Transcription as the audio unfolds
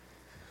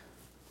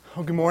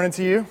Well, good morning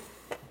to you.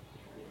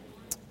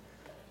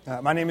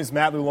 My name is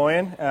Matt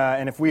Luloyan,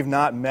 and if we've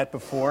not met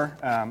before,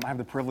 I have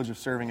the privilege of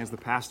serving as the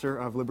pastor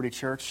of Liberty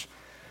Church.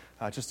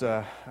 Just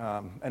an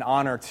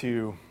honor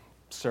to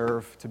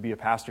serve, to be a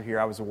pastor here.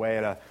 I was away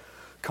at a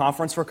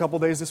conference for a couple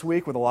days this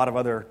week with a lot of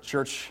other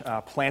church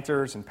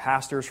planters and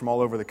pastors from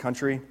all over the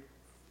country.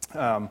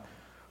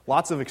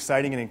 Lots of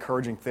exciting and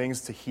encouraging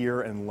things to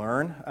hear and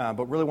learn,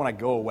 but really when I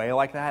go away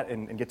like that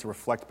and get to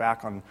reflect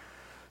back on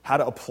how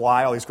to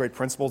apply all these great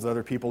principles that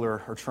other people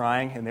are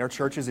trying in their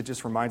churches, it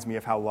just reminds me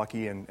of how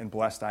lucky and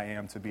blessed I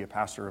am to be a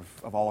pastor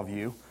of all of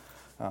you.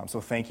 So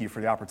thank you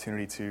for the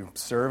opportunity to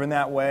serve in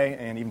that way,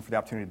 and even for the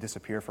opportunity to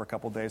disappear for a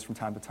couple days from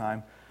time to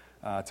time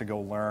to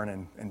go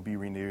learn and be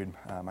renewed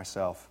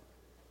myself.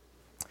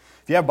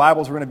 If you have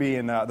Bibles, we're going to be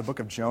in the book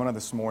of Jonah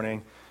this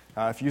morning.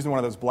 If you're using one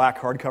of those black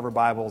hardcover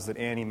Bibles that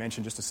Annie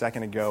mentioned just a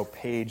second ago,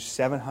 page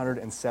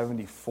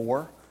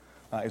 774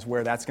 is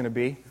where that's going to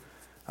be.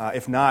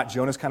 If not,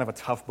 Jonah's kind of a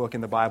tough book in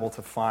the Bible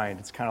to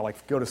find. It's kind of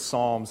like go to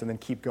Psalms and then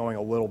keep going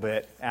a little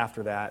bit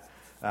after that,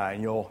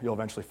 and you'll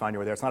eventually find your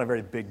way there. It's not a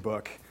very big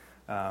book,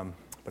 but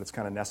it's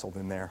kind of nestled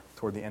in there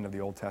toward the end of the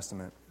Old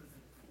Testament.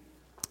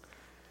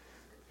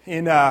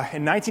 In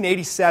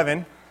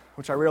 1987,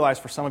 which I realize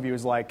for some of you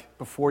is like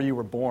before you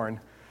were born,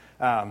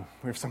 we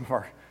have some of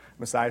our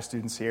Messiah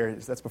students here,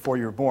 that's before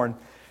you were born,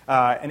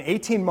 an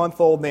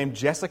 18-month-old named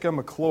Jessica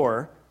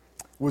McClure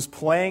was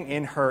playing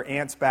in her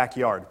aunt's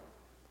backyard.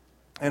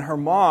 And her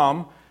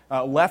mom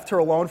left her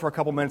alone for a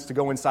couple minutes to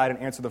go inside and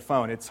answer the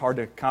phone. It's hard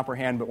to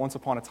comprehend, but once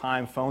upon a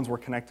time, phones were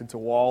connected to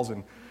walls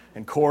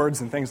and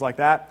cords and things like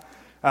that.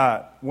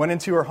 Went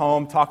into her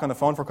home, talked on the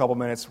phone for a couple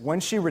minutes.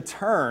 When she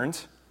returned,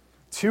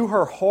 to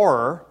her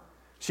horror,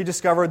 she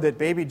discovered that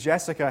baby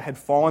Jessica had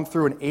fallen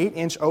through an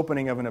 8-inch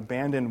opening of an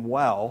abandoned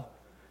well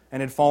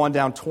and had fallen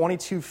down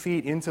 22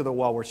 feet into the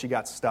well where she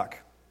got stuck.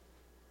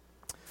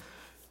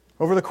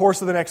 Over the course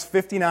of the next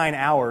 59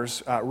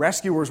 hours,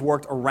 rescuers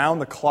worked around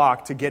the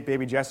clock to get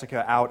baby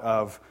Jessica out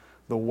of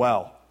the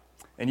well.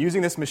 And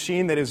using this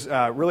machine that is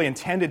really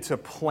intended to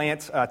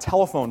plant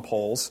telephone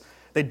poles,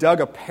 they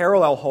dug a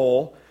parallel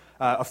hole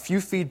a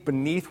few feet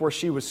beneath where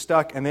she was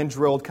stuck and then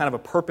drilled kind of a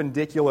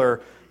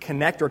perpendicular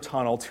connector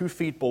tunnel 2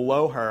 feet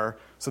below her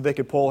so they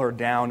could pull her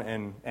down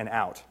and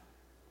out.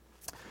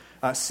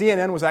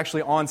 CNN was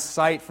actually on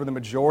site for the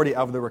majority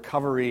of the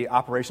recovery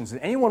operations.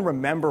 Did anyone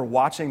remember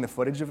watching the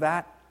footage of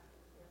that?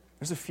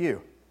 There's a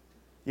few.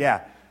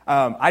 Yeah.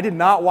 I did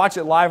not watch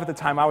it live at the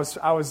time. I was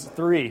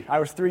 3. I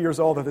was 3 years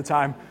old at the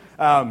time.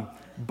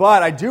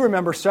 But I do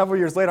remember several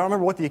years later, I don't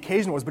remember what the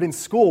occasion was, but in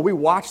school we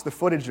watched the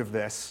footage of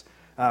this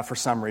for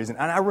some reason.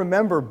 And I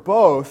remember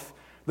both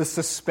the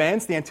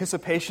suspense, the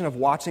anticipation of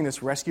watching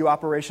this rescue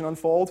operation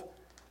unfold,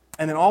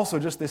 and then also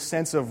just this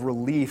sense of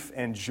relief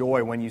and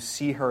joy when you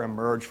see her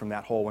emerge from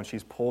that hole when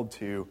she's pulled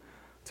to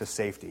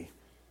safety.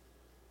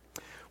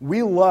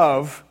 We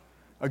love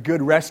a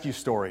good rescue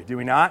story, do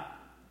we not?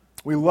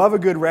 We love a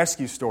good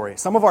rescue story.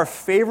 Some of our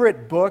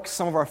favorite books,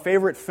 some of our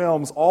favorite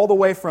films, all the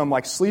way from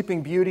like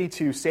Sleeping Beauty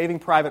to Saving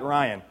Private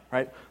Ryan,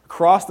 right?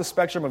 Across the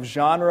spectrum of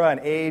genre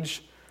and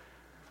age,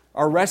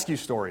 are rescue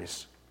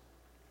stories.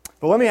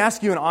 But let me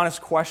ask you an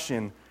honest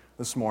question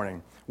this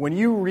morning. When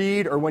you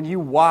read or when you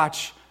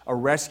watch a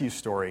rescue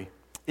story,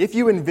 if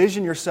you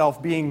envision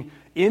yourself being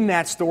in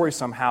that story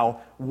somehow,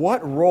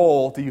 what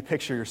role do you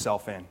picture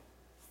yourself in?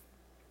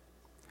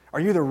 Are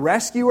you the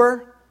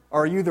rescuer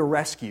or are you the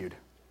rescued?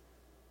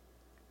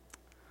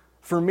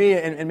 For me,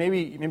 and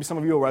maybe some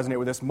of you will resonate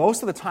with this,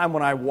 most of the time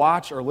when I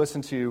watch or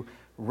listen to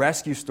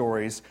rescue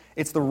stories,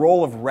 it's the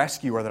role of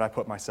rescuer that I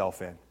put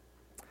myself in.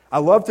 I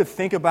love to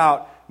think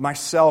about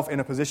myself in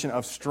a position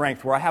of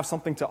strength, where I have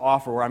something to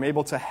offer, where I'm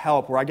able to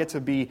help, where I get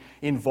to be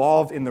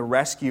involved in the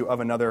rescue of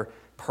another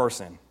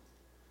person.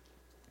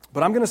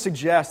 But I'm going to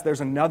suggest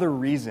there's another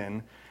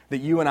reason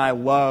that you and I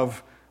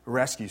love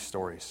rescue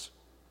stories.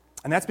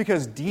 And that's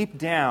because deep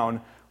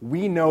down,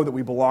 we know that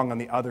we belong on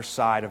the other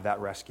side of that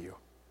rescue.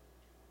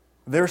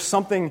 There's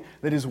something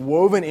that is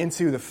woven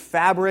into the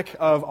fabric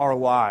of our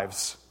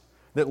lives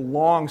that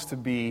longs to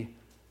be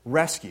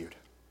rescued.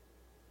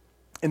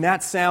 And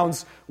that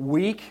sounds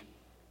weak,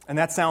 and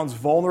that sounds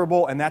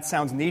vulnerable, and that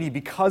sounds needy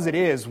because it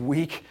is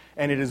weak,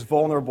 and it is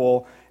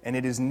vulnerable, and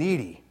it is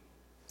needy.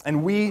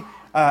 And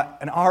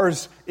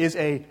ours is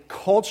a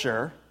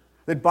culture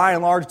that by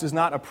and large does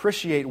not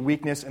appreciate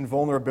weakness and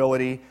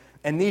vulnerability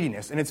and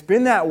neediness. And it's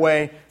been that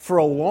way for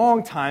a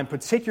long time,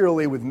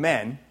 particularly with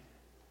men.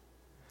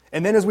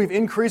 And then as we've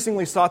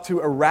increasingly sought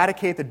to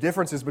eradicate the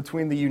differences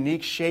between the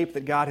unique shape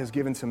that God has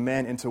given to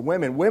men and to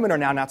women, women are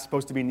now not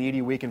supposed to be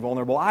needy, weak, and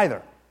vulnerable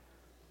either.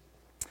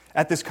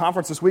 At this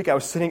conference this week, I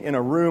was sitting in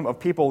a room of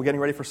people getting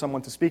ready for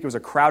someone to speak. It was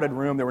a crowded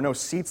room. There were no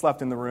seats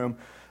left in the room.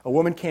 A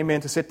woman came in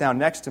to sit down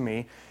next to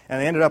me,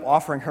 and I ended up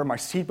offering her my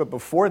seat. But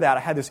before that, I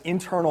had this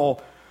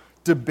internal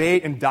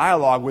debate and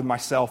dialogue with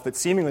myself that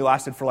seemingly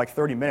lasted for like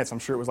 30 minutes. I'm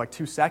sure it was like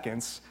 2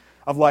 seconds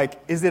of like,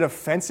 is it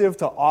offensive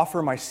to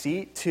offer my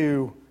seat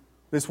to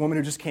this woman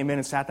who just came in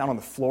and sat down on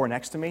the floor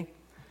next to me?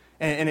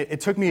 And it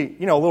took me,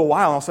 a little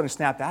while, and all of a sudden I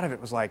snapped out of it.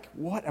 It was like,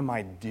 what am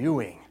I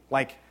doing?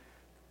 Like,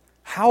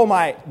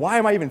 why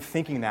am I even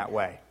thinking that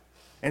way?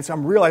 And so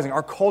I'm realizing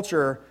our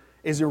culture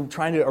is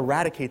trying to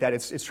eradicate that.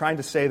 It's trying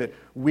to say that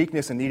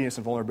weakness and neediness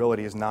and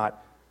vulnerability is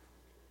not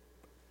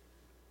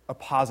a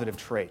positive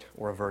trait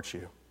or a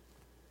virtue.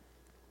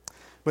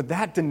 But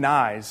that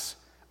denies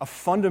a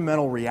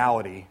fundamental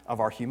reality of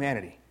our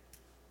humanity.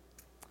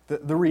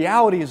 The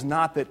reality is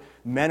not that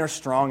men are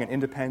strong and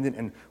independent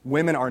and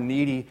women are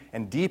needy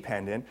and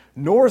dependent,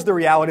 nor is the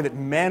reality that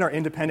men are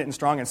independent and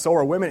strong and so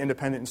are women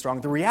independent and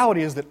strong. The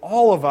reality is that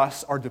all of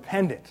us are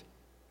dependent.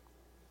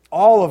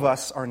 All of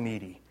us are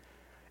needy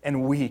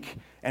and weak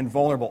and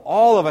vulnerable.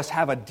 All of us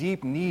have a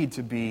deep need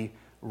to be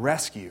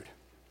rescued.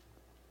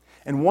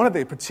 And one of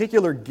the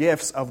particular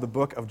gifts of the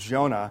book of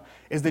Jonah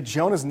is that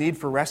Jonah's need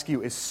for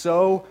rescue is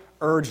so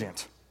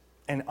urgent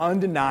and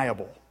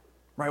undeniable.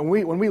 Right?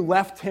 When we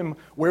left him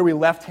where we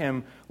left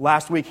him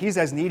last week, he's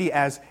as needy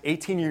as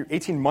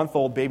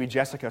 18-month-old baby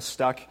Jessica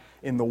stuck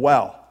in the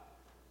well.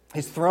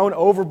 He's thrown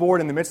overboard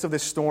in the midst of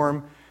this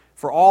storm,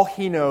 for all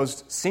he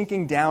knows,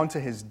 sinking down to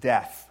his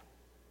death.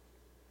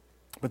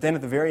 But then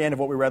at the very end of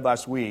what we read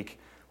last week,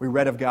 we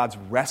read of God's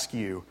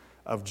rescue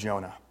of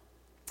Jonah.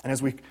 And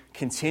as we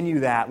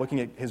continue that, looking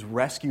at his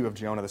rescue of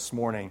Jonah this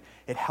morning,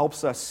 it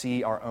helps us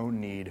see our own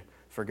need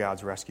for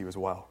God's rescue as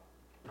well.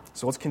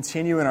 So let's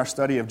continue in our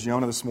study of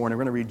Jonah this morning.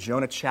 We're going to read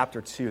Jonah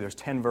chapter 2. There's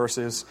 10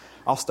 verses.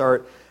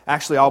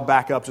 I'll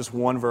back up just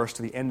one verse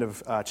to the end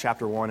of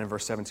chapter 1 and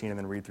verse 17 and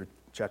then read through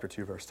chapter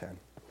 2, verse 10.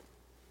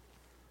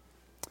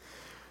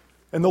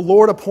 And the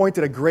Lord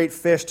appointed a great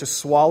fish to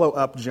swallow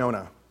up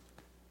Jonah.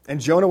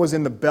 And Jonah was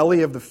in the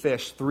belly of the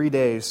fish 3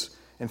 days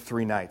and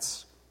 3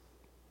 nights.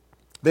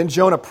 Then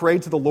Jonah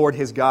prayed to the Lord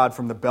his God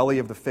from the belly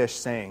of the fish,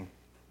 saying,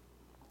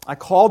 I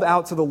called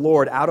out to the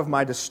Lord out of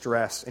my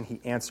distress, and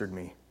he answered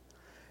me.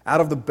 Out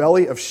of the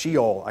belly of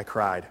Sheol I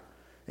cried,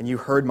 and you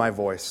heard my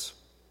voice.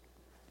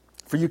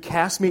 For you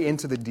cast me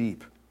into the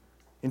deep,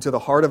 into the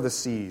heart of the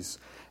seas,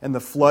 and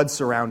the flood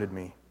surrounded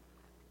me.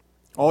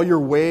 All your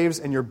waves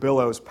and your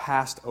billows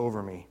passed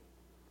over me.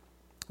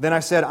 Then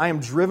I said, I am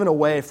driven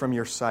away from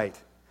your sight,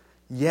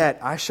 yet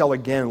I shall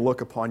again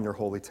look upon your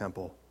holy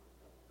temple.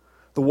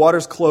 The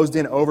waters closed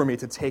in over me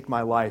to take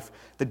my life.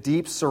 The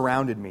deep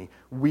surrounded me.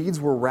 Weeds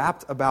were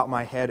wrapped about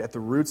my head at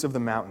the roots of the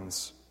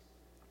mountains.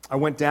 I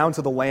went down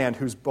to the land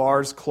whose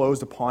bars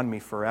closed upon me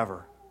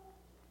forever.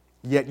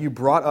 Yet you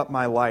brought up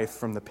my life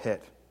from the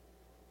pit.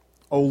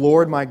 O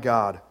Lord my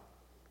God,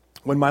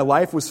 when my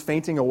life was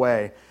fainting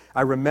away,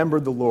 I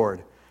remembered the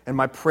Lord, and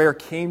my prayer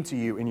came to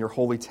you in your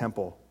holy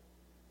temple.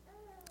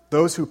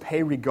 Those who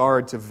pay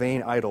regard to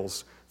vain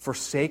idols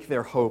forsake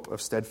their hope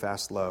of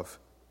steadfast love.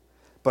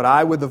 But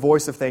I, with the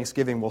voice of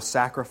thanksgiving, will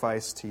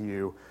sacrifice to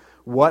you.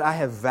 What I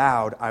have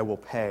vowed, I will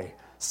pay.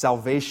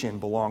 Salvation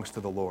belongs to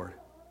the Lord.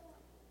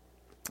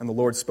 And the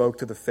Lord spoke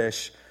to the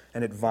fish,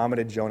 and it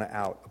vomited Jonah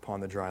out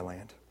upon the dry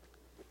land.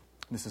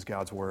 This is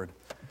God's word.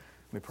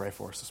 Let me pray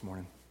for us this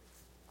morning.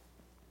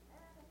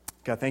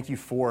 God, thank you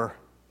for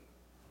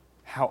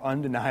how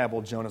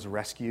undeniable Jonah's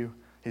rescue,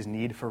 his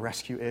need for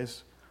rescue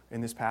is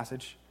in this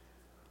passage,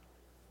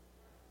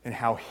 and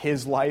how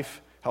his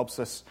life helps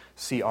us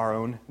see our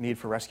own need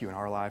for rescue in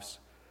our lives.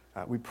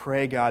 We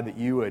pray, God, that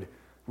you would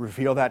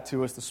reveal that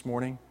to us this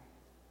morning,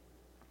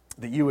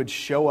 that you would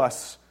show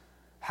us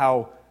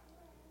how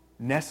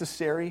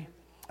necessary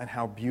and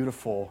how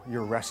beautiful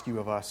your rescue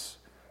of us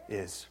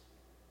is.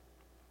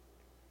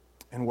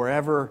 And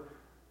wherever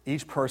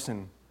each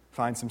person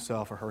finds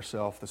himself or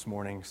herself this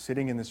morning,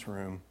 sitting in this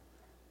room,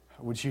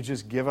 would you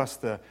just give us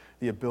the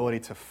ability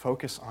to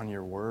focus on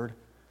your word,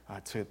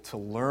 to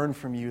learn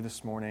from you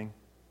this morning.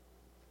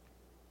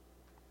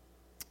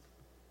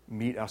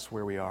 Meet us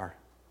where we are.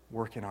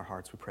 Work in our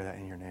hearts. We pray that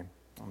in your name.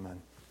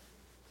 Amen.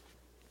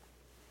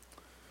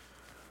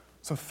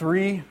 So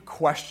 3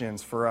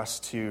 questions for us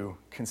to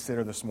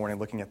consider this morning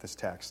looking at this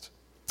text.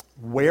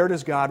 Where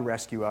does God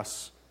rescue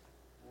us?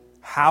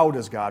 How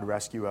does God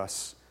rescue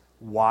us?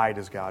 Why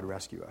does God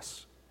rescue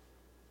us?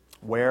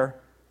 Where,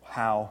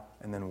 how,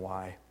 and then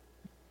why.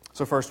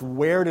 So first,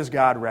 where does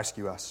God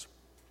rescue us?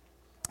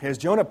 As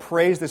Jonah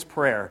prays this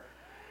prayer,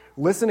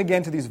 listen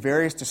again to these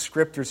various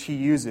descriptors he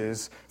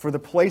uses for the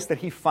place that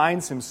he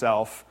finds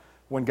himself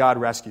when God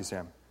rescues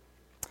him.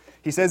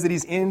 He says that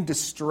he's in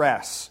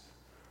distress.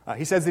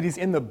 He says that he's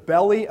in the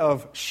belly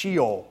of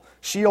Sheol.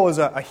 Sheol is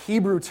a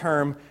Hebrew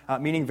term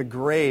meaning the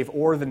grave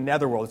or the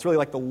netherworld. It's really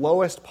like the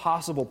lowest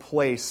possible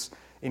place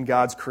in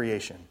God's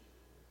creation.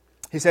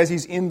 He says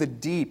he's in the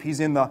deep. He's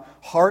in the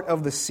heart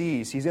of the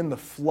seas. He's in the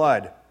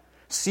flood.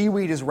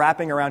 Seaweed is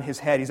wrapping around his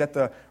head. He's at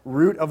the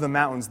root of the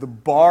mountains. The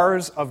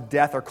bars of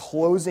death are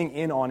closing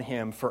in on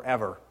him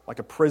forever, like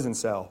a prison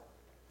cell.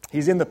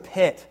 He's in the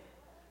pit.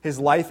 His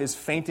life is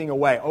fainting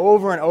away.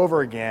 Over and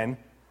over again,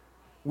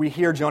 we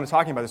hear Jonah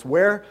talking about this.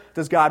 Where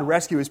does God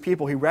rescue his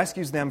people? He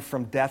rescues them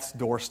from death's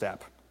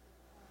doorstep.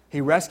 He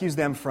rescues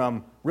them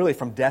from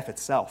death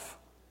itself.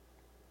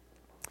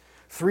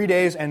 3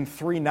 days and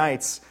 3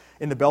 nights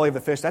in the belly of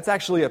the fish. That's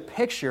actually a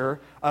picture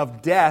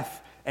of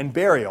death and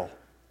burial.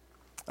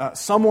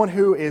 Someone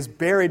who is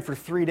buried for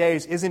 3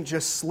 days isn't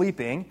just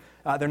sleeping.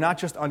 They're not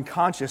just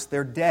unconscious,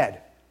 they're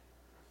dead.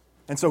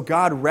 And so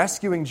God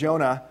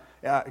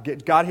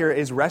here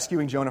is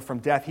rescuing Jonah from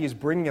death. He is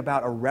bringing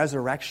about a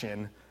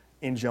resurrection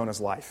in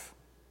Jonah's life.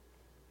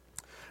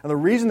 And the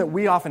reason that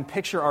we often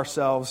picture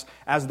ourselves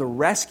as the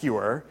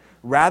rescuer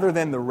rather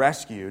than the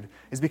rescued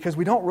is because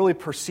we don't really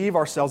perceive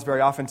ourselves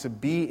very often to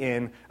be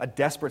in a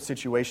desperate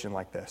situation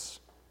like this.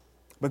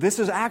 But this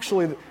is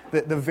actually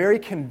the very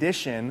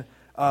condition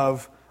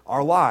of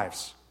our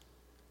lives.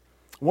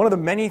 One of the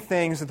many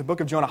things that the book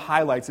of Jonah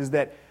highlights is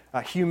that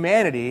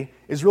humanity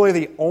is really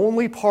the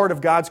only part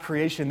of God's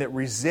creation that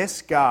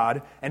resists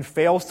God and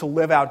fails to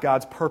live out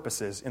God's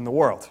purposes in the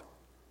world,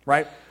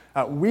 right?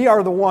 We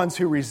are the ones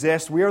who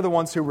resist. We are the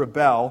ones who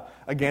rebel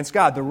against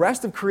God. The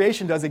rest of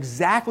creation does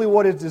exactly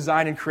what it's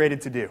designed and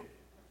created to do.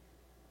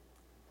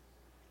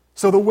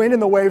 So the wind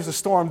and the waves, the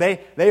storm, they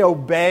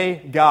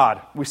obey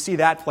God. We see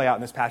that play out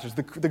in this passage.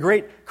 The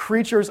great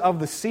creatures of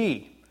the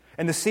sea.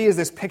 And the sea is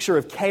this picture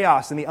of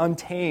chaos and the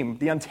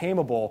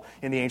untamable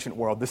in the ancient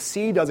world. The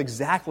sea does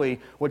exactly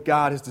what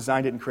God has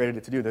designed it and created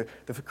it to do.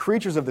 The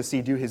creatures of the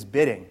sea do His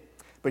bidding,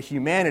 but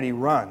humanity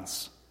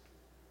runs.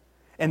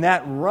 And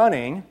that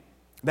running,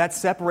 that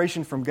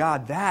separation from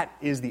God, that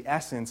is the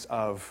essence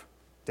of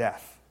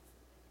death.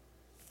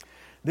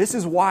 This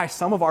is why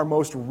some of our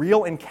most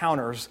real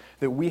encounters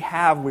that we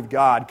have with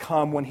God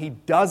come when He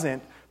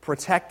doesn't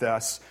protect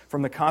us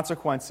from the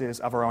consequences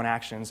of our own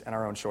actions and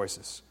our own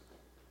choices.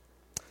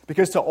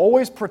 Because to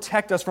always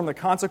protect us from the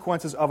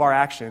consequences of our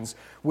actions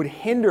would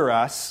hinder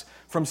us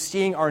from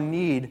seeing our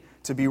need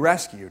to be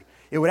rescued.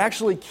 It would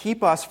actually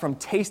keep us from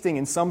tasting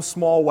in some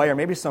small way or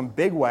maybe some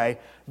big way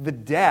the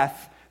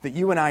death that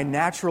you and I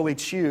naturally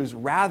choose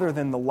rather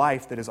than the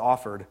life that is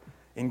offered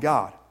in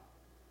God.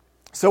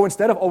 So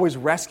instead of always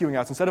rescuing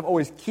us, instead of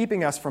always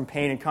keeping us from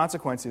pain and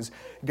consequences,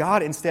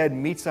 God instead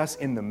meets us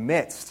in the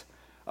midst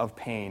of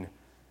pain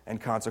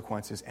and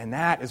consequences, and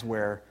that is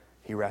where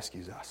He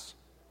rescues us.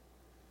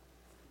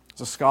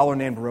 There's a scholar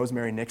named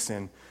Rosemary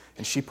Nixon,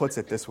 and she puts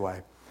it this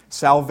way: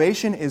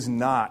 salvation is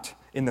not,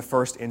 in the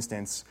first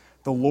instance,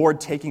 the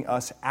Lord taking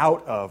us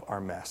out of our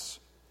mess.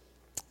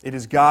 It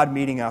is God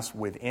meeting us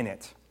within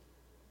it.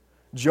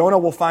 Jonah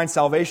will find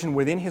salvation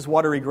within his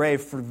watery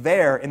grave, for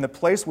there, in the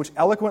place which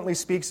eloquently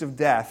speaks of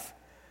death,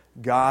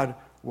 God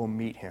will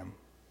meet him.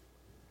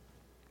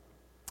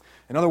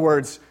 In other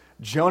words,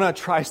 Jonah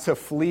tries to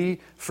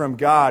flee from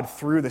God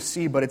through the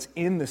sea, but it's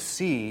in the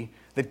sea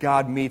that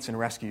God meets and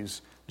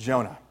rescues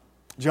Jonah.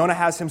 Jonah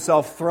has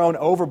himself thrown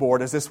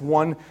overboard as this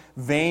one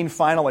vain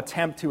final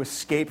attempt to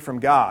escape from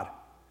God.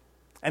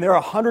 And there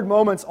are 100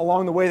 moments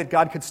along the way that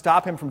God could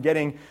stop him from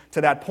getting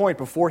to that point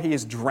before he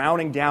is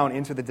drowning down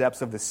into the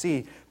depths of the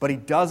sea. But He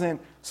doesn't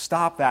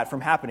stop that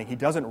from happening. He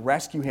doesn't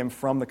rescue him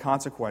from the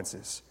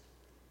consequences.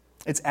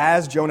 It's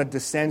as Jonah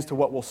descends to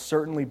what will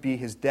certainly be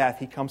his death,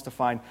 he comes to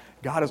find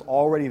God is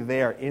already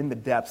there in the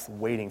depths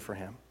waiting for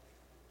him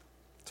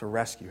to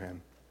rescue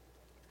him.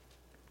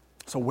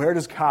 So where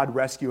does God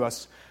rescue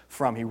us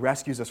from? He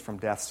rescues us from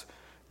death's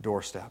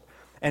doorstep.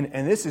 And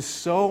this is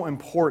so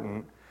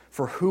important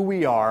for who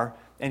we are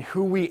and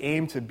who we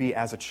aim to be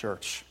as a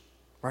church,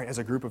 right? As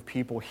a group of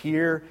people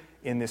here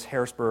in this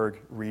Harrisburg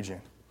region.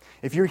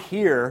 If you're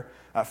here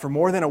for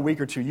more than a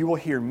week or two, you will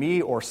hear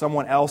me or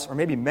someone else or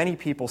maybe many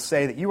people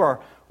say that you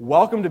are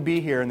welcome to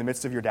be here in the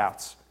midst of your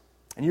doubts.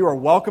 And you are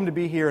welcome to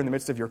be here in the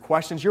midst of your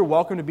questions. You're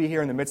welcome to be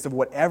here in the midst of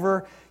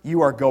whatever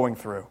you are going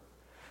through.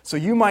 So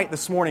you might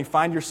this morning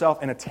find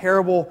yourself in a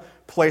terrible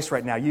place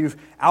right now. You've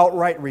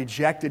outright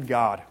rejected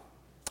God,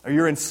 or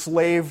you're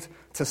enslaved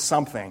to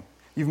something.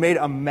 You've made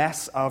a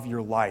mess of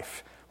your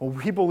life. Well,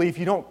 we believe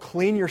you don't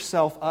clean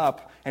yourself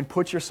up and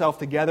put yourself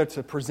together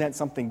to present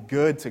something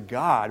good to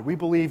God. We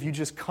believe you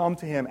just come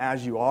to Him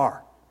as you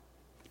are,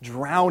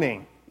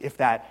 drowning if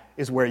that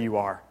is where you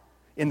are,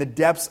 in the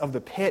depths of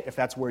the pit if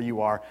that's where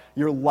you are,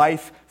 your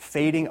life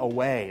fading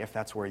away if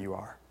that's where you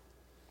are.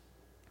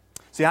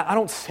 See, I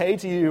don't say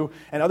to you,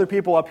 and other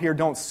people up here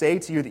don't say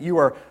to you that you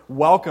are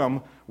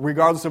welcome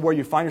regardless of where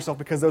you find yourself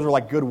because those are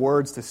like good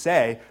words to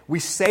say. We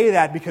say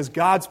that because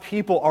God's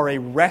people are a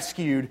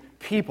rescued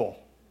people.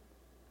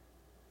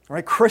 All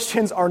right?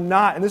 Christians are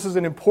not, and this is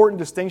an important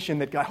distinction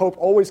that I hope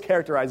always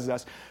characterizes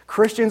us,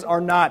 Christians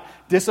are not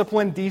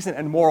disciplined, decent,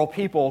 and moral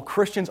people.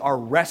 Christians are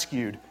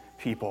rescued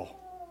people.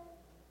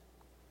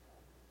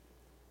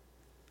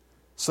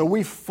 So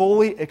we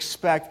fully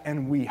expect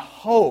and we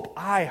hope,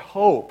 I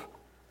hope,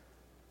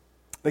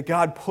 that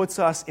God puts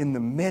us in the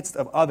midst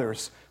of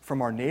others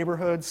from our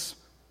neighborhoods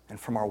and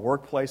from our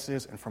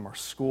workplaces and from our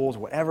schools,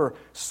 whatever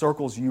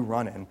circles you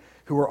run in,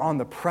 who are on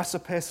the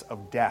precipice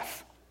of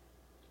death,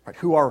 right?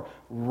 Who are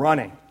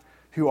running,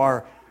 who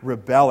are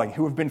rebelling,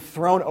 who have been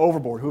thrown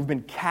overboard, who have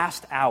been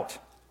cast out,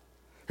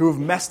 who have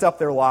messed up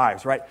their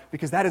lives, right?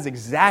 Because that is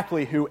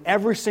exactly who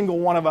every single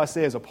one of us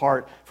is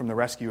apart from the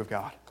rescue of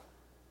God.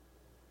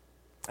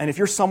 And if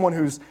you're someone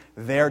who's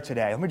there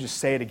today, let me just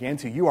say it again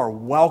to you, you are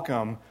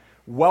welcome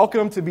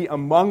Welcome to be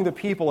among the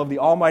people of the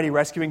Almighty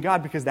rescuing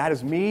God, because that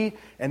is me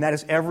and that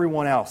is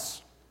everyone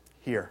else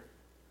here.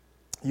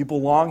 You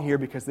belong here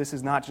because this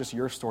is not just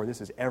your story,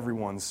 this is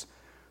everyone's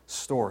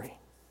story.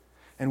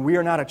 And we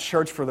are not a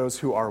church for those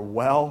who are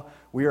well,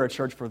 we are a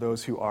church for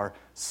those who are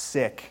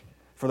sick,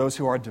 for those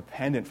who are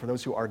dependent, for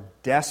those who are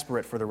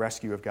desperate for the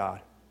rescue of God.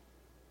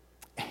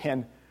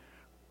 And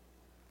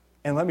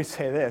let me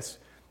say this,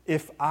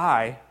 if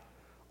I,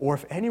 or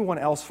if anyone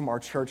else from our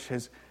church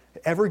has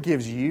ever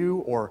gives you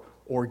or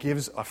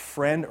gives a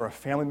friend or a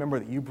family member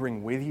that you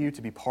bring with you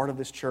to be part of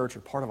this church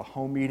or part of a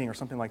home meeting or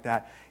something like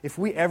that, if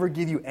we ever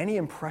give you any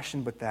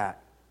impression but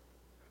that,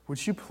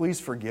 would you please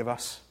forgive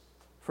us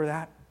for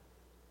that?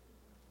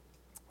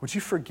 Would you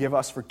forgive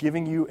us for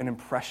giving you an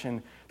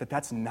impression that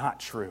that's not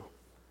true?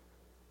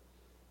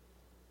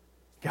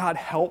 God,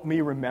 help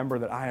me remember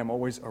that I am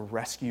always a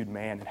rescued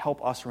man, and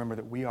help us remember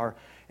that we are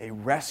a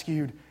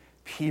rescued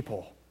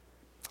people.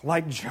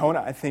 Like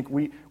Jonah, I think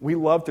we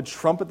love to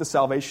trumpet the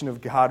salvation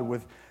of God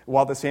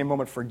while at the same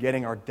moment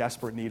forgetting our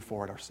desperate need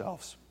for it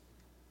ourselves.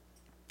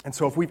 And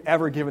so if we've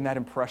ever given that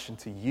impression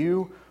to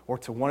you or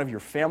to one of your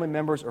family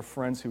members or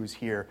friends who is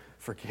here,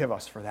 forgive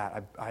us for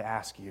that. I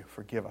ask you,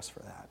 forgive us for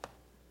that.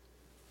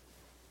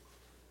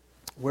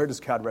 Where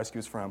does God rescue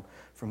us from?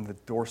 From the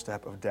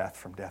doorstep of death,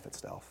 from death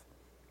itself.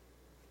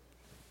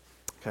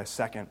 Okay,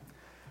 second,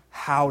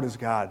 how does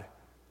God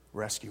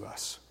rescue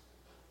us?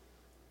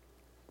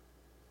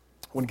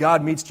 When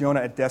God meets Jonah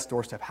at death's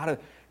doorstep,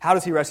 how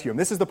does he rescue him?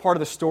 This is the part of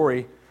the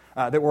story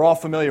that we're all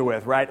familiar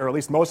with, right? Or at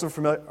least most of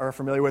us are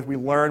familiar with. We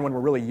learn when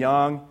we're really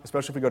young,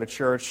 especially if we go to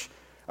church.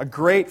 A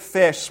great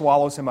fish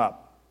swallows him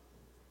up.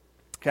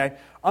 Okay?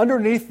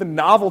 Underneath the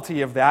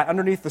novelty of that,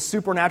 underneath the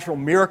supernatural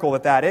miracle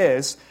that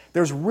is,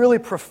 there's really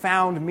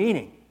profound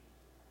meaning.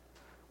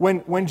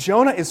 When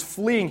Jonah is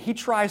fleeing, he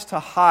tries to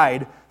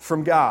hide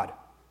from God.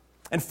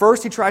 And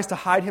first he tries to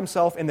hide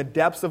himself in the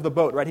depths of the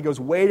boat, right? He goes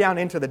way down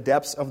into the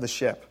depths of the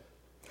ship.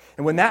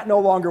 And when that no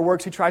longer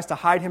works, he tries to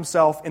hide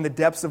himself in the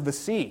depths of the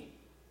sea.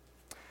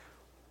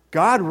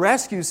 God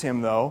rescues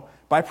him, though,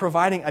 by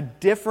providing a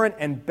different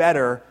and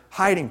better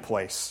hiding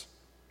place.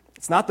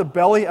 It's not the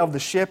belly of the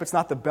ship, it's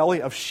not the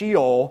belly of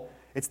Sheol,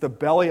 it's the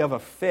belly of a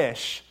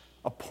fish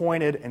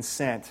appointed and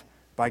sent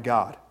by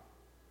God.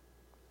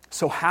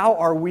 So how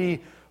are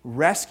we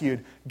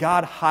rescued?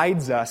 God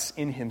hides us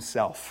in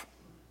himself.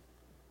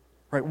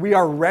 Right? We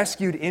are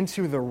rescued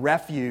into the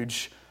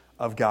refuge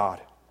of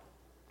God.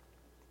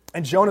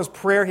 And Jonah's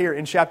prayer here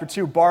in chapter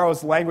 2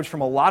 borrows language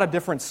from a lot of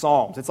different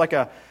psalms. It's like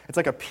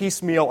a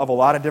piecemeal of a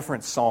lot of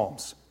different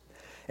psalms.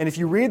 And if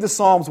you read the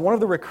Psalms, one of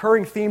the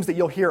recurring themes that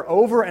you'll hear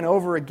over and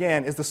over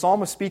again is the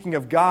psalmist speaking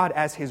of God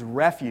as his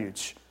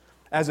refuge,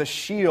 as a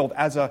shield,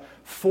 as a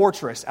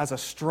fortress, as a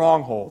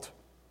stronghold.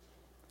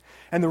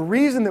 And the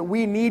reason that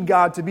we need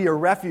God to be a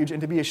refuge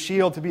and to be a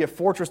shield, to be a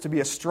fortress, to be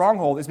a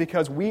stronghold is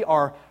because we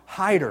are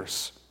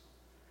hiders.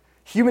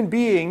 Human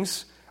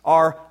beings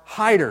are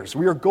hiders.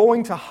 We are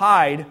going to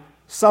hide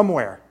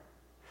somewhere.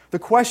 The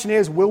question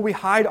is, will we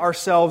hide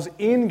ourselves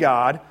in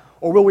God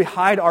or will we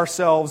hide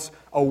ourselves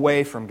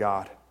away from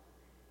God?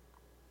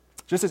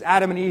 Just as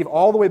Adam and Eve,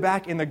 all the way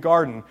back in the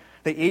garden,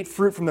 they ate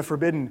fruit from the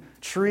forbidden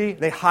tree,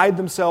 they hide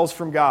themselves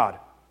from God.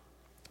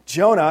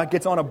 Jonah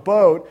gets on a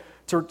boat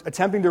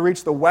attempting to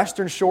reach the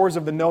western shores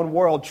of the known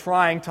world,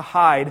 trying to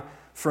hide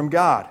from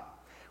God.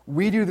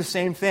 We do the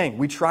same thing.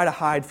 We try to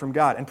hide from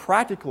God. And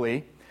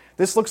practically,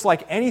 this looks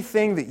like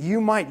anything that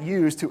you might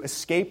use to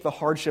escape the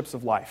hardships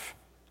of life,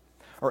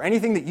 or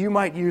anything that you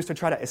might use to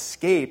try to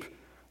escape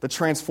the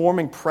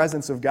transforming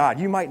presence of God.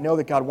 You might know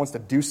that God wants to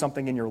do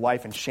something in your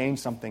life and change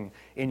something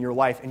in your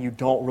life, and you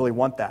don't really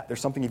want that.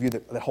 There's something of you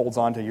that holds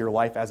on to your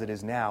life as it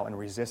is now and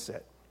resists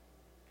it.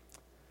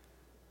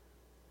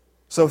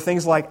 So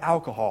things like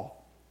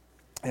alcohol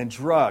and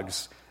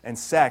drugs and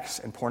sex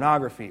and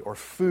pornography or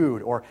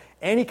food or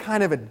any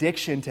kind of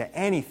addiction to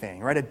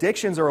anything, right?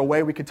 Addictions are a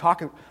way we could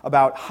talk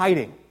about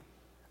hiding,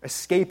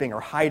 escaping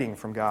or hiding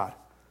from God.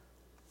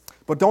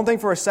 But don't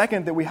think for a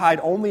second that we hide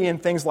only in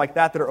things like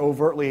that are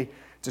overtly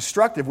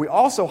destructive. We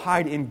also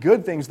hide in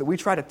good things that we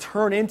try to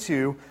turn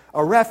into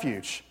a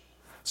refuge.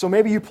 So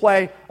maybe you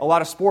play a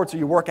lot of sports or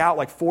you work out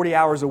like 40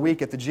 hours a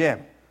week at the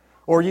gym.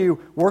 Or you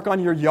work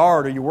on your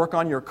yard or you work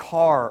on your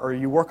car or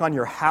you work on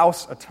your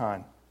house a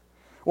ton.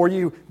 Or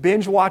you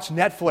binge watch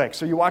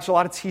Netflix or you watch a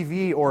lot of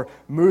TV or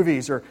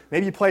movies. Or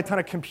maybe you play a ton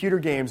of computer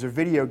games or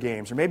video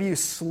games. Or maybe you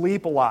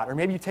sleep a lot. Or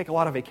maybe you take a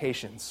lot of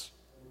vacations.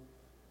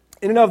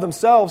 In and of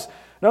themselves,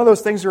 none of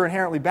those things are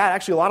inherently bad.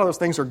 Actually, a lot of those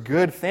things are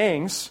good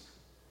things.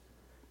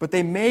 But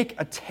they make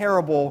a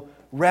terrible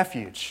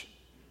refuge.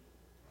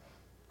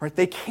 Right?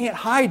 They can't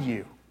hide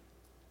you.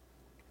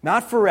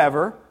 Not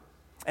forever,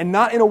 and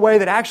not in a way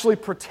that actually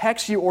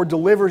protects you or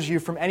delivers you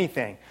from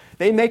anything.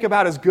 They make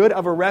about as good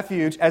of a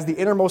refuge as the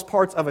innermost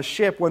parts of a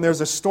ship when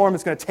there's a storm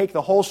that's going to take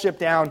the whole ship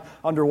down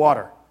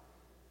underwater.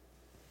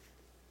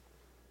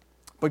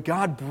 But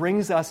God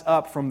brings us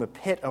up from the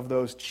pit of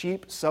those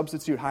cheap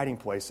substitute hiding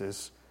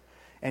places,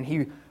 and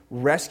He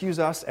rescues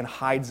us and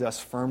hides us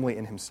firmly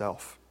in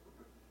Himself.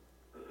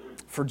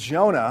 For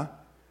Jonah,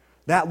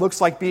 that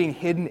looks like being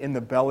hidden in the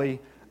belly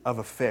of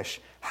a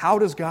fish. How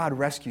does God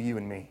rescue you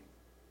and me?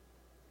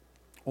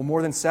 Well,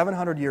 more than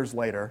 700 years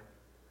later,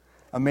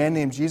 a man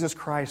named Jesus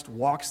Christ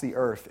walks the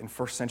earth in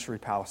first century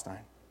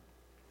Palestine.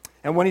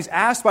 And when he's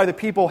asked by the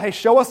people, hey,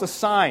 show us a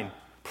sign,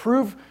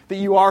 prove that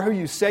you are who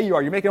you say you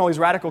are, you're making all these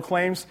radical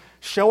claims,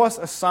 show us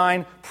a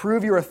sign,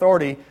 prove your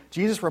authority,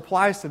 Jesus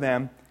replies to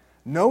them,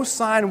 no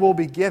sign will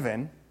be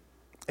given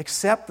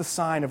except the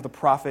sign of the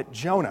prophet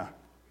Jonah.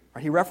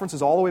 He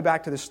references all the way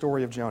back to this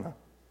story of Jonah.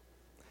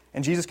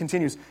 And Jesus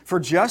continues, for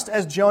just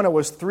as Jonah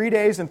was 3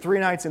 days and 3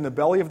 nights in the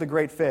belly of the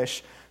great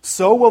fish,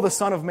 so will the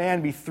Son of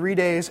Man be 3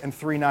 days and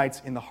 3 nights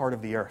in the heart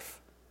of the earth.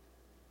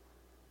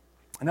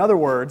 In other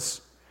words,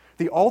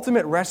 the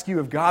ultimate rescue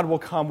of God will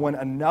come when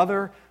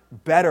another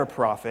better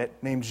prophet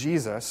named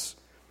Jesus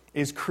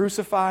is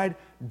crucified,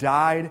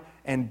 died,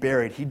 and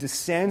buried. He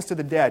descends to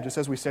the dead, just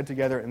as we said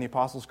together in the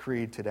Apostles'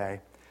 Creed today.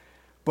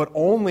 But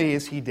only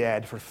is he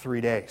dead for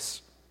 3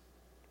 days.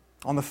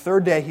 On the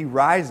third day, he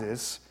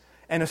rises,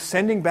 and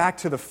ascending back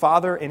to the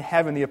Father in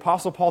heaven, the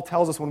Apostle Paul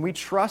tells us when we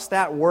trust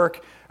that work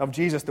of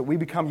Jesus that we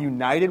become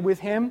united with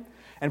him.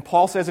 And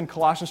Paul says in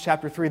Colossians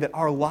chapter 3 that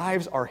our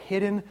lives are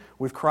hidden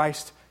with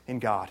Christ in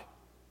God.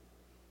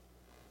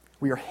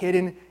 We are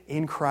hidden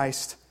in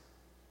Christ,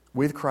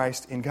 with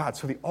Christ in God.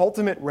 So the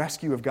ultimate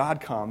rescue of God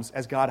comes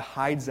as God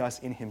hides us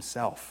in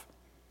himself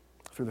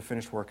through the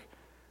finished work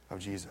of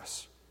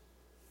Jesus.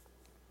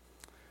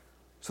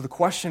 So the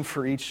question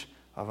for each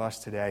of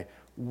us today,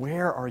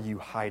 where are you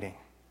hiding?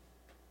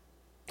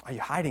 Are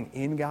you hiding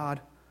in God?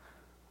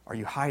 Are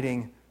you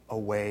hiding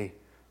away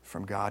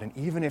from God? And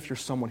even if you're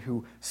someone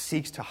who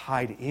seeks to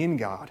hide in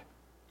God,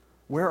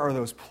 where are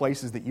those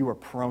places that you are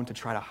prone to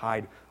try to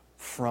hide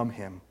from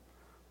him,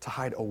 to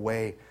hide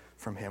away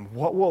from him?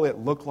 What will it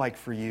look like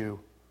for you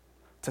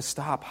to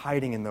stop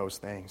hiding in those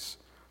things,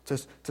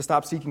 to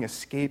stop seeking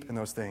escape in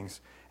those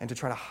things, and to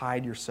try to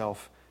hide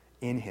yourself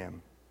in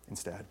him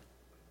instead?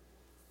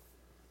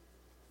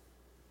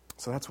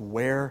 So that's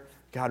where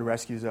God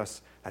rescues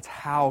us. That's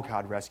how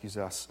God rescues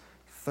us.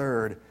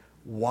 Third,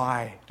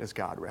 why does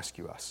God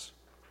rescue us?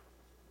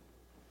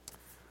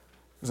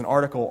 There's an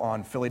article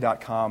on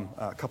Philly.com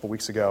a couple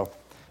weeks ago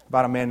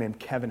about a man named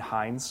Kevin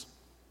Hines.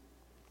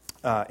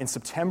 In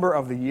September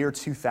of the year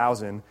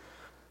 2000,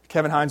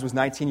 Kevin Hines was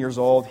 19 years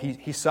old.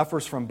 He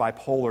suffers from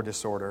bipolar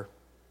disorder.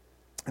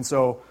 And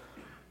so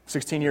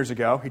 16 years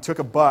ago, he took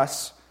a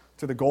bus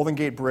to the Golden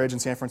Gate Bridge in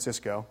San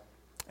Francisco,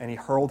 and he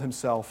hurled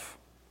himself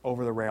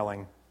over the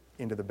railing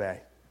into the bay.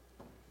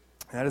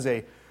 And that is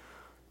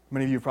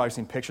many of you have probably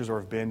seen pictures or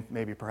have been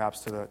maybe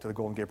perhaps to the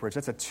Golden Gate Bridge.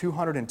 That's a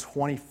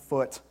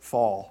 220-foot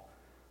fall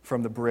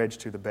from the bridge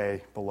to the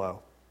bay below.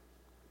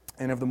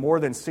 And of the more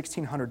than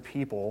 1,600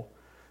 people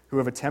who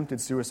have attempted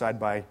suicide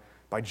by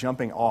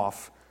jumping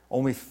off,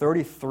 only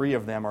 33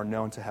 of them are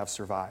known to have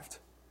survived.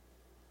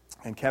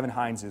 And Kevin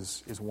Hines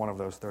is one of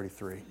those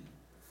 33.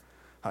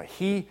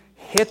 He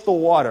hit the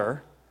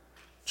water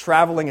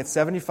traveling at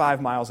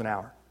 75 miles an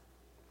hour,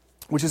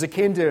 which is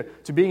akin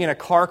to being in a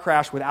car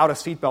crash without a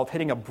seatbelt,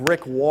 hitting a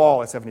brick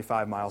wall at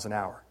 75 miles an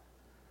hour.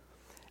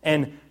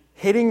 And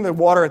hitting the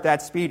water at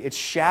that speed, it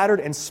shattered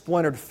and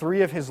splintered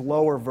 3 of his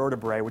lower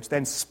vertebrae, which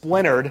then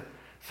splintered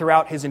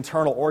throughout his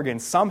internal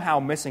organs, somehow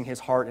missing his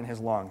heart and his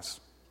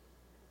lungs.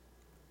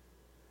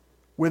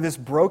 With this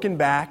broken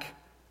back,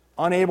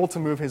 unable to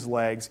move his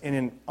legs, in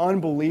an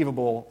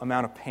unbelievable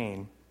amount of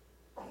pain,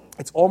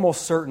 it's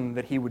almost certain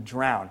that he would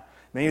drown.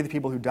 Many of the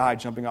people who died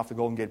jumping off the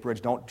Golden Gate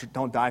Bridge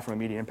don't die from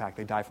immediate impact.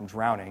 They die from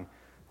drowning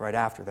right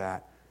after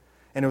that.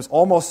 And it was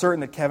almost certain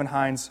that Kevin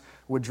Hines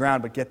would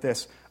drown, but get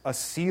this, a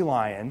sea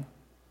lion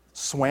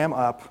swam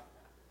up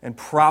and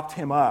propped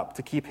him up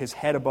to keep his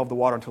head above the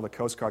water until the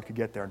Coast Guard could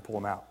get there and pull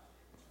him out.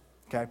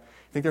 Okay?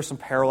 I think there's some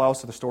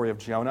parallels to the story of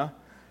Jonah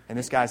in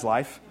this guy's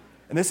life.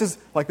 And this is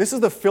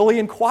the Philly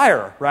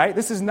Inquirer, right?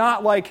 This is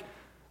not like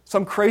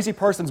some crazy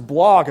person's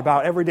blog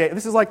about every day.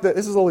 This is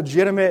a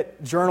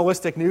legitimate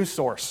journalistic news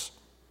source.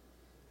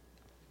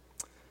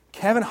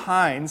 Kevin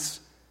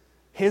Hines,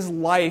 his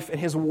life and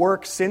his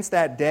work since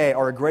that day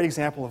are a great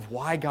example of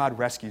why God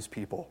rescues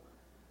people.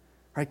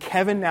 Right?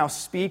 Kevin now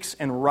speaks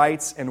and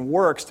writes and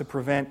works to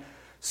prevent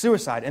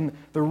suicide. And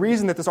the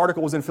reason that this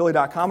article was in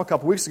Philly.com a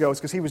couple weeks ago is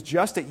because he was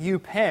just at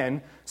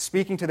UPenn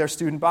speaking to their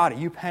student body.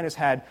 UPenn has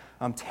had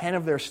 10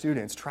 of their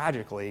students,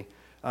 tragically,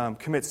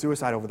 commit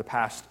suicide over the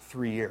past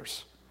 3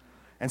 years.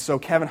 And so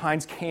Kevin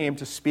Hines came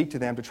to speak to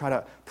them to try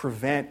to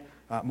prevent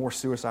more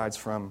suicides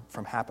from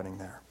happening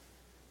there.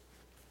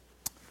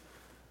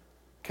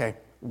 Okay,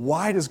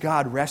 why does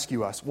God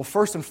rescue us? Well,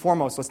 first and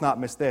foremost, let's not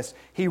miss this.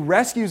 He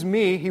rescues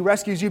me, he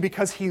rescues you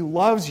because he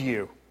loves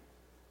you.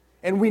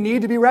 And we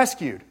need to be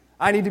rescued.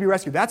 I need to be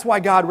rescued. That's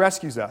why God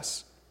rescues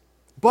us.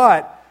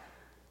 But,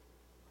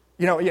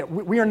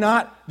 we are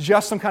not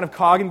just some kind of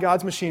cog in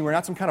God's machine. We're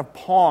not some kind of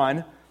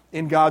pawn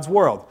in God's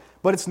world.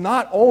 But it's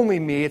not only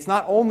me, it's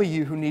not only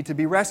you who need to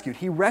be rescued.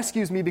 He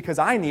rescues me because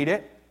I need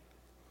it.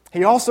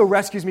 He also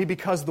rescues me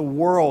because the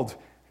world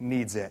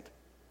needs it.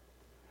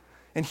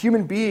 And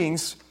human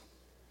beings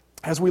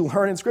As we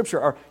learn in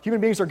Scripture,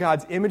 human beings are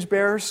God's image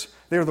bearers.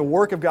 They are the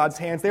work of God's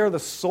hands. They are the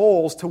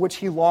souls to which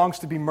He longs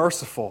to be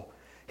merciful.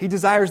 He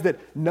desires that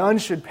none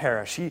should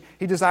perish.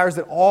 He desires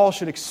that all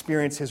should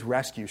experience His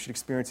rescue, should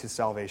experience His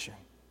salvation.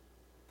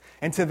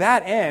 And to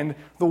that end,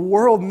 the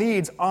world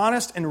needs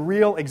honest and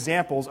real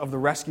examples of the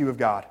rescue of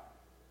God.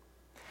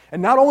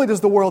 And not only does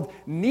the world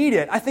need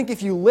it, I think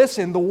if you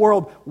listen, the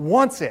world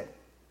wants it.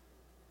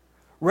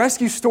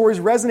 Rescue stories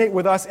resonate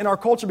with us in our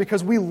culture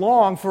because we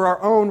long for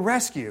our own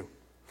rescue.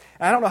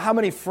 And I don't know how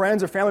many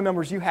friends or family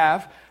members you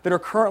have that are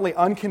currently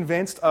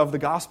unconvinced of the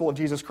gospel of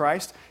Jesus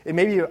Christ. It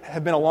maybe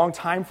have been a long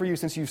time for you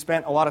since you've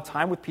spent a lot of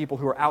time with people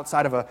who are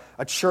outside of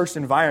a church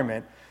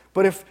environment.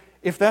 But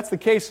if that's the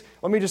case,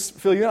 let me just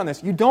fill you in on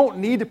this. You don't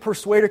need to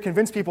persuade or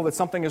convince people that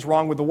something is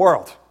wrong with the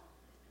world.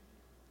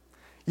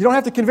 You don't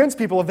have to convince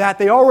people of that.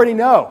 They already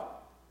know.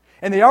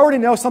 And they already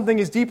know something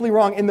is deeply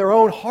wrong in their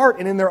own heart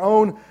and in their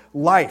own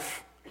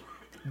life.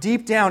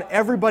 Deep down,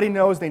 everybody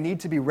knows they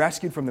need to be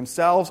rescued from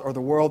themselves or the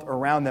world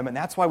around them, and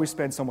that's why we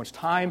spend so much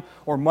time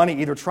or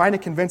money either trying to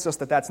convince us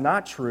that that's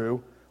not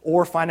true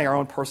or finding our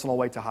own personal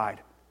way to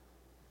hide.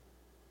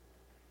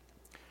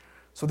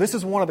 So this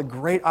is one of the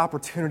great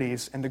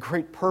opportunities and the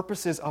great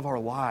purposes of our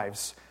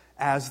lives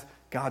as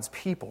God's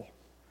people,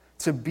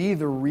 to be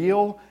the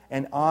real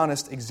and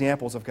honest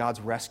examples of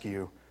God's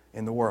rescue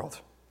in the world.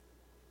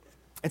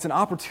 It's an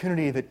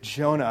opportunity that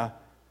Jonah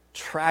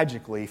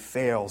tragically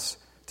fails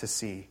to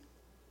see.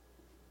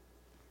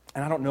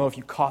 And I don't know if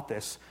you caught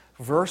this.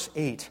 Verse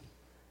 8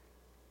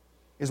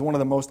 is one of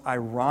the most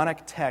ironic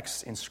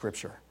texts in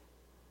Scripture.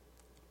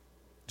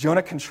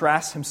 Jonah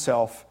contrasts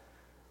himself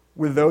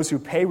with those who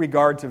pay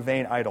regard to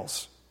vain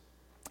idols.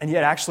 And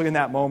yet, actually, in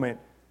that moment,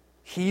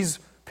 he's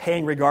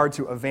paying regard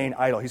to a vain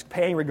idol. He's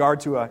paying regard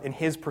to, in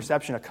his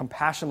perception, a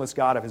compassionless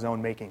God of his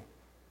own making.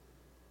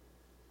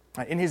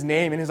 In his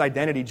name, in his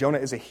identity, Jonah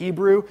is a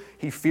Hebrew.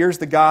 He fears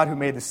the God who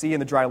made the sea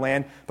and the dry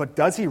land. But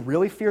does he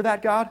really fear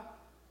that God?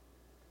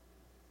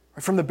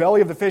 From the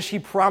belly of the fish, he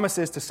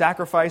promises to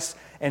sacrifice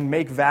and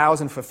make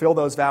vows and fulfill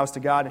those vows to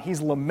God. And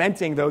he's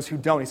lamenting those who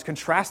don't. He's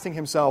contrasting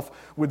himself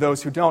with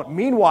those who don't.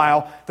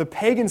 Meanwhile, the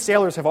pagan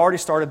sailors have already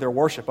started their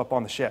worship up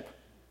on the ship.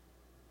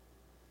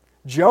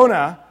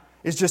 Jonah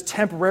is just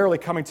temporarily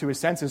coming to his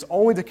senses,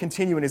 only to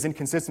continue in his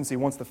inconsistency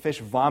once the fish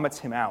vomits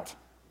him out.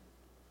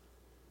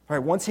 All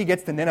right, once he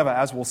gets to Nineveh,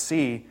 as we'll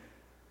see,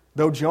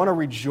 though Jonah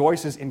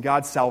rejoices in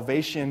God's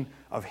salvation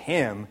of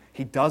him,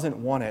 he doesn't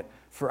want it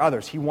for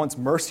others. He wants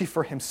mercy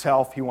for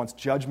himself. He wants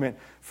judgment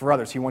for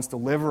others. He wants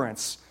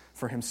deliverance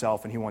for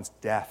himself, and he wants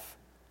death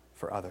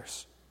for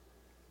others.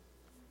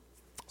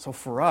 So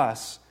for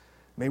us,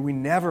 may we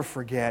never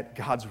forget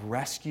God's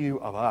rescue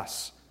of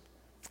us,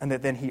 and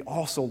that then He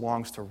also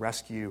longs to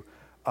rescue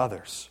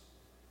others.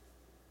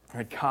 All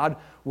right, God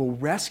will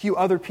rescue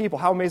other people.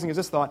 How amazing is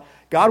this thought?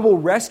 God will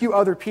rescue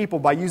other people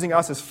by using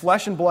us as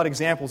flesh and blood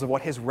examples of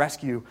what His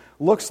rescue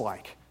looks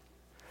like.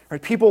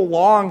 Right? People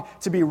long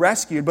to be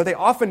rescued, but they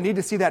often need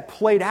to see that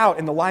played out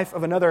in the life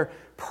of another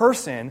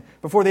person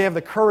before they have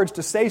the courage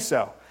to say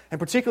so. And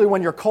particularly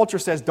when your culture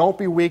says, don't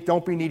be weak,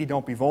 don't be needy,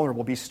 don't be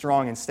vulnerable, be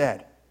strong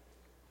instead.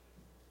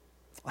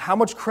 How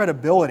much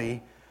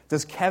credibility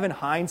does Kevin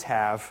Hines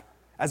have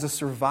as a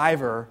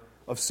survivor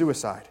of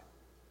suicide?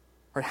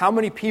 Right? How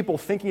many people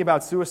thinking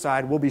about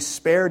suicide will be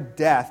spared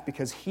death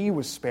because he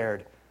was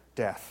spared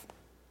death?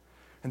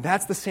 And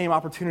that's the same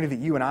opportunity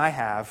that you and I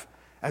have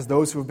as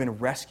those who have been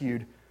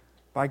rescued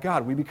by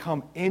God. We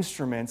become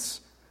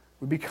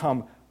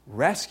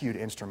rescued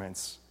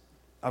instruments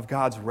of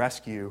God's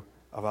rescue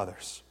of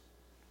others.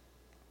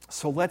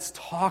 So let's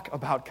talk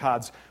about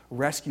God's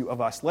rescue of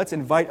us. Let's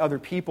invite other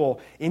people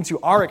into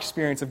our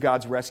experience of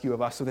God's rescue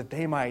of us so that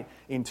they might,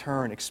 in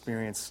turn,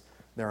 experience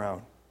their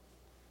own.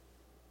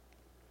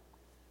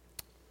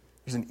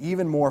 There's an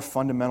even more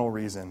fundamental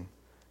reason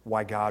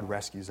why God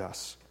rescues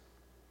us.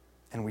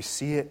 And we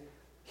see it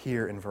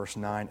here in verse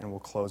 9, and we'll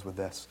close with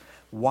this.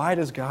 Why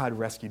does God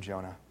rescue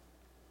Jonah?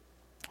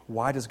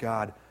 Why does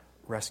God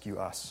rescue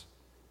us?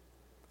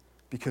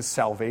 Because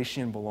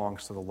salvation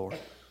belongs to the Lord.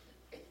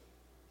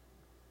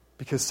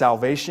 Because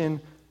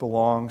salvation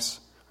belongs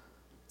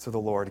to the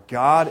Lord.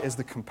 God is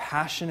the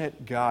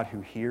compassionate God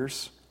who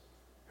hears,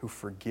 who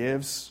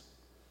forgives,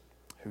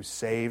 who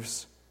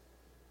saves.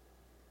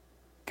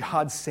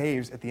 God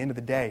saves at the end of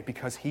the day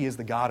because He is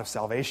the God of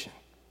salvation.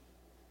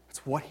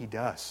 That's what He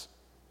does.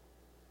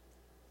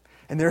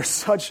 And there's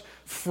such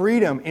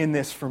freedom in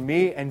this for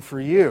me and for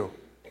you.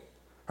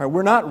 All right,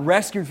 we're not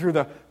rescued through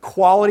the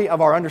quality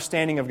of our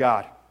understanding of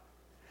God.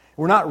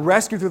 We're not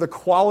rescued through the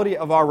quality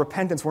of our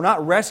repentance. We're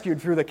not rescued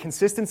through the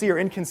consistency or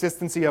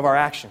inconsistency of our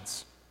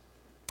actions.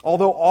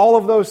 Although all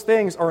of those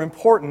things are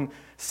important,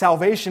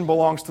 salvation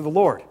belongs to the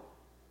Lord.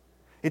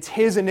 It's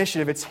His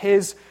initiative. It's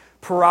His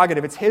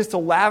prerogative. It's His to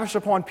lavish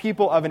upon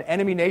people of an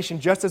enemy nation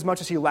just as much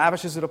as He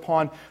lavishes it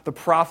upon the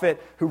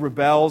prophet who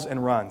rebels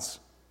and runs.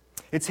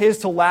 It's His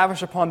to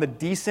lavish upon the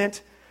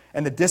decent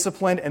and the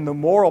disciplined and the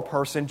moral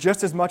person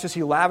just as much as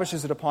He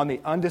lavishes it upon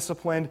the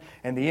undisciplined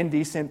and the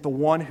indecent, the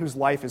one whose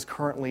life is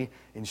currently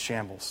in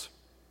shambles.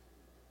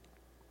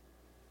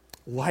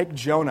 like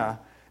Jonah,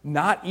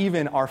 not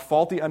even our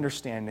faulty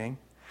understanding,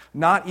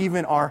 not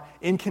even our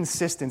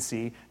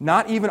inconsistency,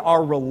 not even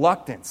our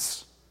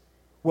reluctance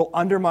will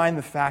undermine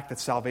the fact that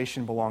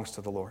salvation belongs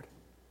to the Lord.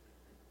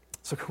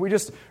 So can we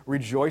just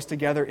rejoice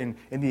together in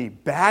the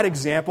bad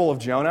example of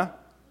Jonah?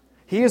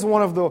 He is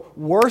one of the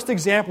worst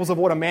examples of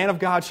what a man of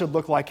God should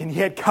look like, and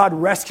yet God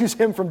rescues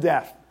him from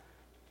death.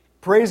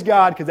 Praise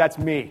God, because that's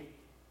me,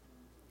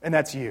 and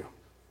that's you.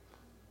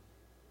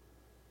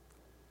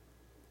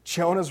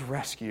 Jonah's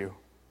rescue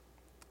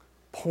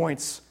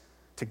points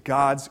to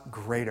God's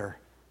greater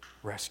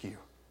rescue.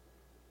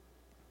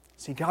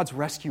 See, God's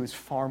rescue is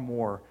far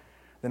more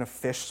than a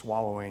fish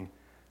swallowing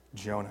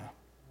Jonah.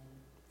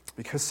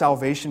 Because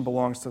salvation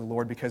belongs to the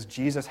Lord, because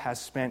Jesus has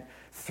spent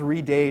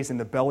 3 days in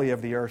the belly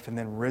of the earth and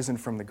then risen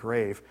from the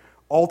grave,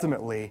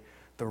 ultimately,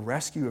 the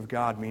rescue of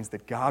God means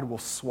that God will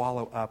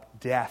swallow up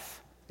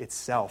death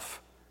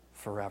itself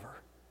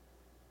forever.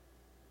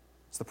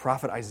 As the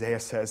prophet Isaiah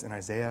says in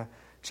Isaiah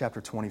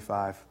chapter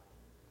 25,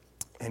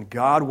 "And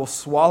God will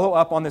swallow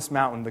up on this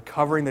mountain the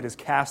covering that is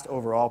cast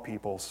over all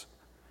peoples,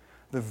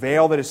 the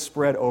veil that is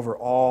spread over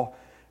all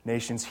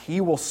nations. He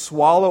will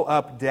swallow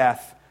up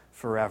death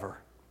forever.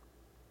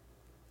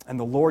 And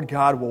the Lord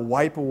God will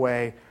wipe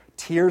away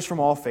tears from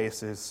all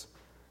faces,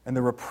 and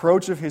the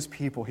reproach of his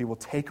people he will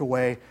take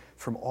away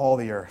from all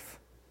the earth.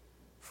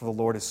 For the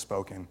Lord has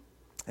spoken.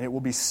 And it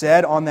will be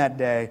said on that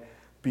day,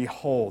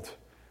 Behold,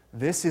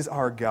 this is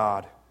our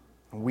God,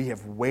 and we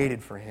have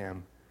waited for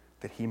him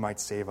that he might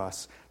save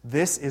us.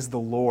 This is the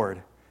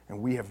Lord,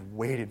 and we have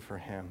waited for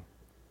him.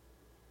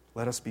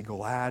 Let us be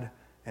glad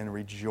and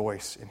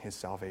rejoice in his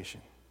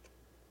salvation."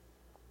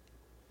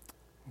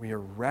 We are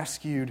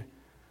rescued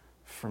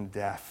from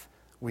death.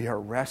 We are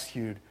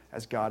rescued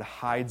as God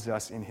hides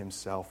us in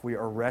himself. We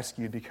are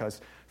rescued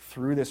because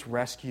through this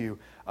rescue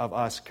of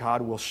us,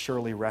 God will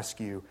surely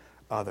rescue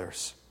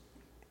others.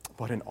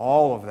 But in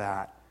all of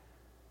that,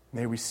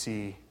 may we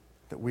see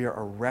that we are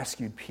a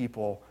rescued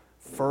people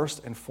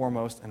first and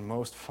foremost and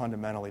most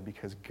fundamentally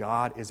because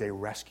God is a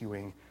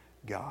rescuing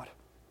God.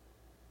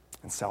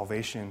 And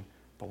salvation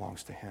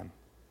belongs to him.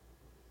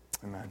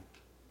 Amen.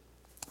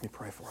 Let me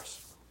pray for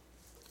us.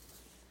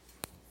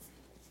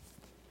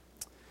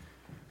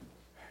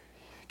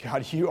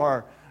 God, you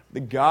are the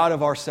God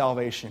of our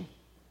salvation.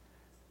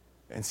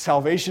 And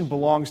salvation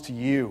belongs to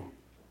you.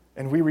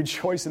 And we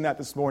rejoice in that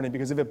this morning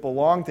because if it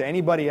belonged to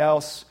anybody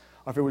else,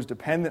 or if it was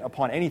dependent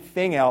upon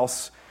anything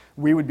else,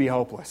 we would be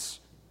hopeless.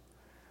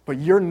 But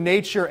your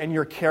nature and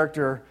your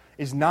character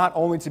is not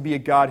only to be a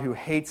God who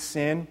hates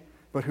sin,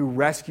 but who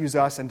rescues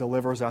us and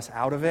delivers us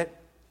out of it.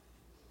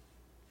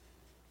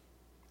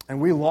 And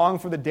we long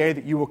for the day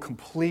that you will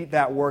complete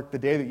that work, the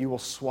day that you will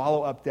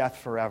swallow up death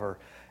forever.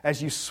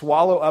 As you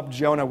swallow up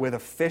Jonah with a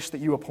fish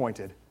that you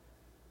appointed,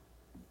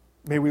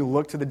 may we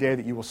look to the day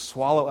that you will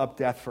swallow up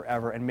death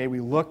forever, and may we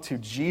look to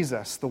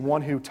Jesus, the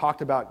one who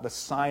talked about the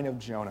sign of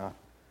Jonah,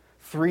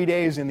 3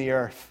 days in the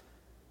earth,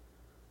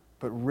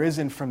 but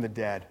risen from the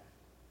dead,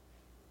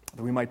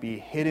 that we might be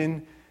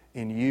hidden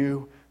in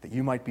you, that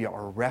you might be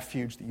our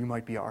refuge, that you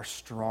might be our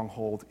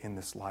stronghold in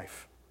this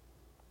life.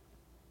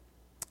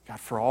 God,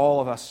 for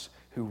all of us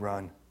who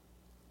run,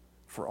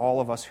 for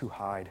all of us who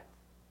hide,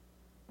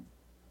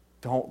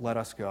 don't let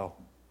us go.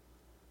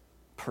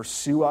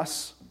 Pursue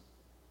us.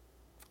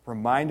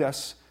 Remind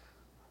us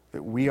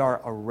that we are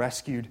a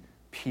rescued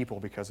people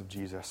because of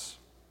Jesus.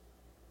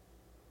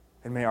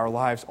 And may our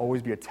lives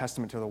always be a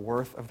testament to the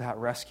worth of that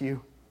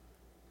rescue.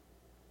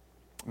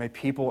 May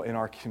people in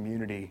our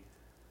community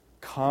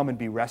come and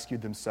be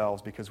rescued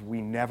themselves because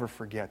we never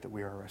forget that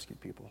we are a rescued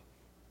people.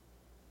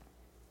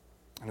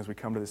 And as we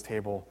come to this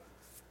table,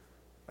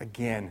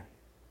 again,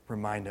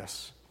 remind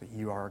us that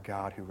you are a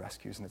God who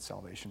rescues and that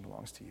salvation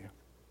belongs to you.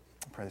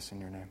 I pray this in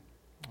your name.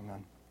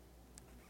 Amen.